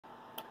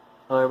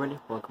Hello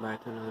everybody, welcome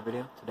back to another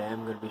video. Today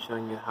I'm going to be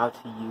showing you how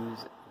to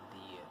use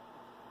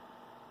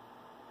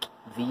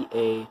the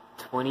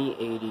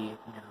VA-2080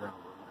 drone.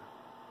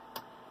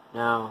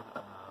 Now,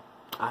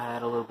 I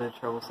had a little bit of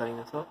trouble setting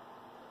this up,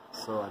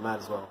 so I might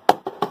as well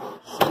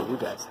show you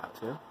guys how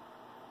to.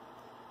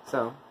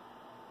 So,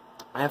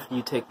 after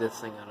you take this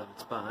thing out of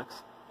its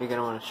box, you're going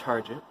to want to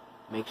charge it.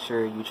 Make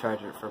sure you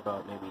charge it for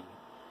about maybe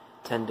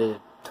 10 to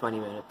 20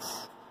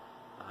 minutes,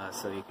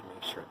 so you can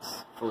make sure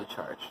it's fully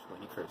charged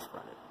when you first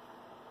run it.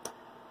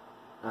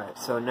 Alright,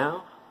 so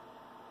now,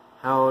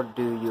 how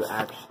do you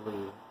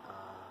actually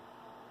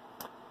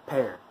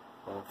pair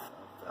both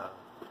of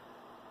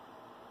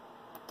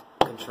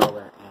the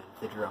controller and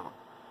the drone?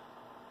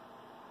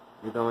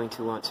 You're going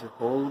to want to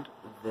hold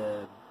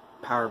the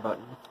power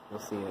button. You'll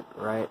see it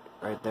right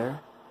there.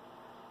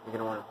 You're going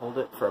to want to hold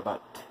it for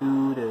about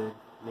 2 to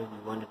maybe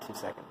 1 to 2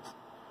 seconds.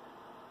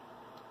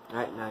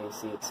 Alright, now you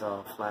see it's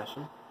all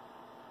flashing.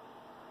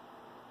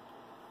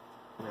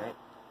 Alright.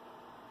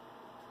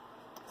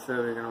 So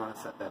you're going to want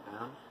to set that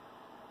down.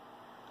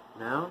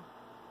 Now,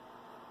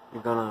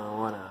 you're going to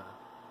want to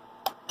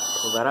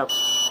pull that up.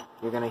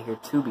 You're going to hear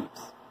 2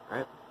 beeps,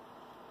 right?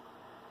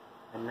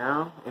 And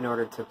now, in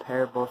order to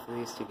pair both of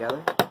these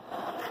together,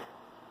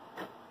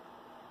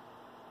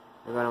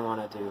 you're going to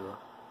want to do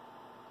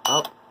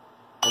up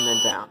and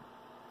then down.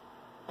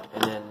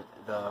 And then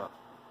the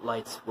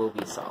lights will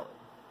be solid.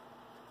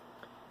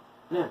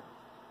 Now,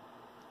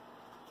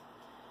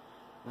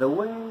 the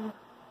way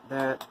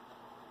that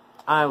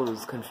I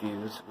was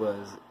confused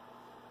was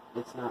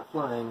it's not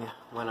flying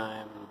when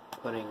I'm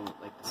putting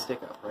like the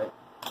stick up, right?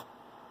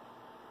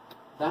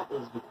 That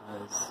is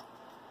because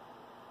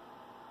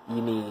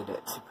you need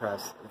to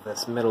press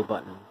this middle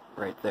button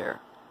right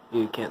there.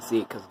 You can't see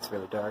it because it's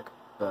really dark,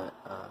 but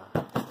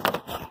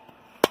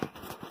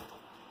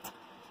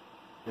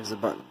there's a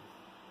button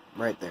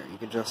right there. You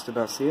can just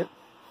about see it.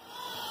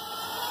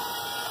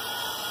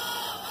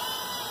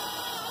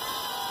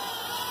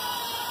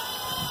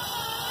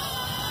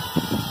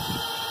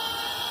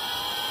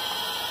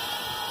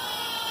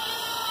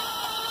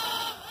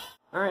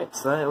 Alright,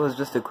 so that was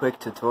just a quick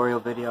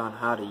tutorial video on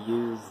how to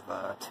use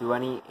the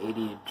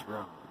 2080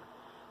 drone.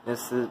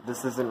 This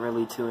isn't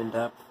really too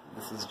in-depth.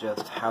 This is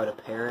just how to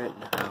pair it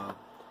and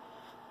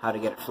how to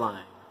get it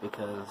flying.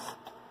 Because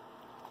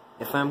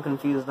if I'm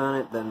confused on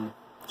it, then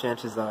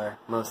chances are,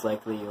 most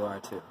likely you are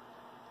too.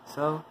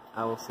 So,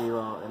 I will see you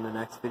all in the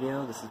next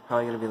video. This is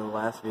probably going to be the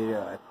last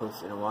video I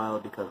post in a while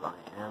because I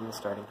am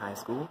starting high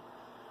school.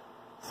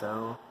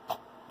 So,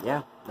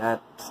 yeah,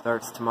 that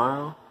starts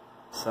tomorrow.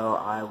 So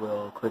I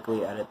will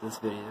quickly edit this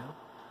video.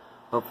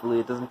 Hopefully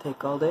it doesn't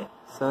take all day.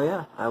 So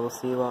yeah, I will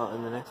see you all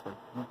in the next one.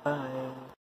 Bye.